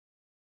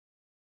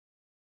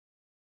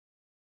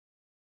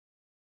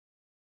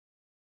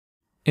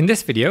In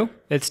this video,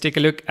 let's take a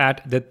look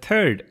at the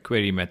third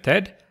query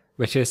method,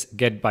 which is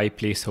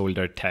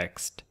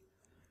getByPlaceholderText.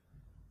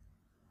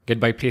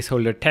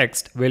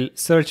 getByPlaceholderText will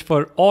search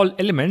for all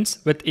elements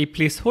with a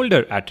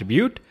placeholder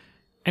attribute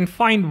and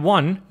find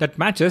one that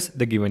matches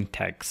the given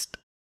text.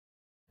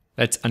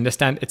 Let's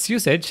understand its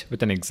usage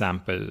with an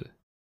example.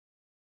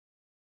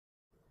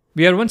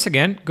 We are once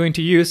again going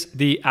to use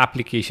the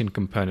application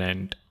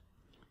component.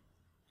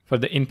 For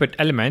the input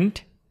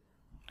element,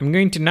 I'm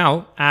going to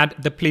now add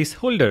the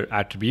placeholder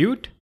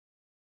attribute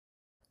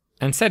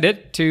and set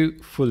it to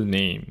full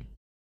name.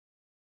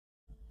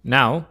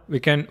 Now we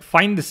can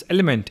find this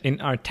element in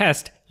our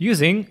test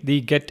using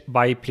the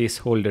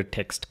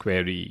getByPlaceholderText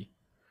query.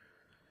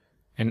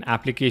 In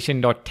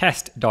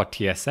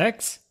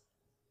application.test.tsx,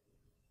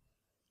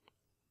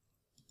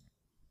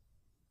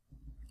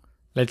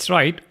 let's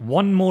write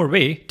one more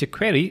way to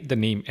query the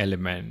name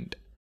element.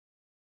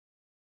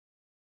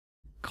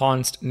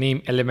 Const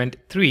name element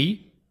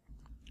 3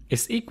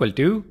 is equal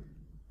to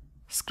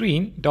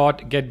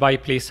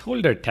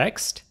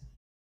screen.getByPlaceholderText,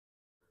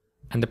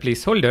 and the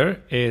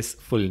placeholder is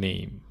full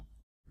name.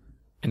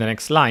 In the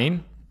next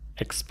line,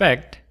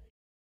 expect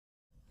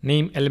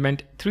name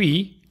element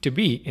 3 to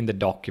be in the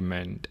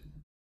document.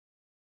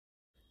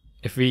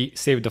 If we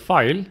save the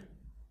file,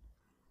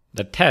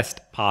 the test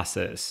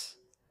passes.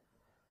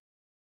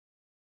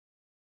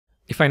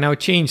 If I now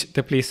change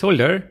the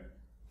placeholder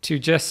to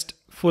just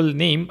full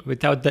name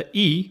without the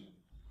E,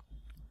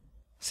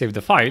 save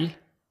the file,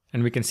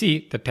 and we can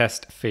see the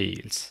test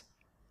fails.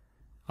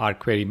 Our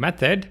query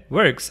method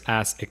works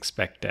as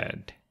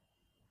expected.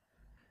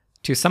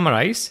 To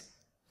summarize,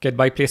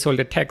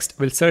 getByPlaceholderText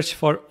will search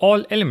for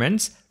all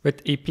elements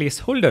with a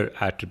placeholder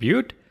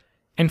attribute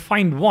and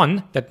find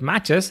one that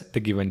matches the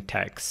given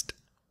text.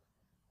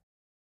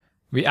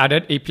 We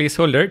added a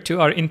placeholder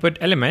to our input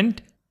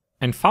element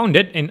and found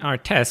it in our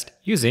test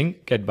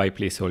using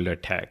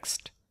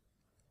getByPlaceholderText.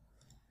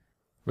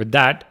 With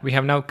that, we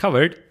have now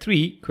covered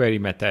 3 query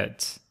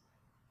methods.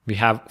 We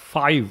have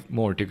 5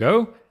 more to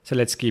go, so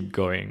let's keep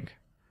going.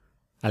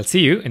 I'll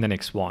see you in the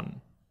next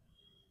one.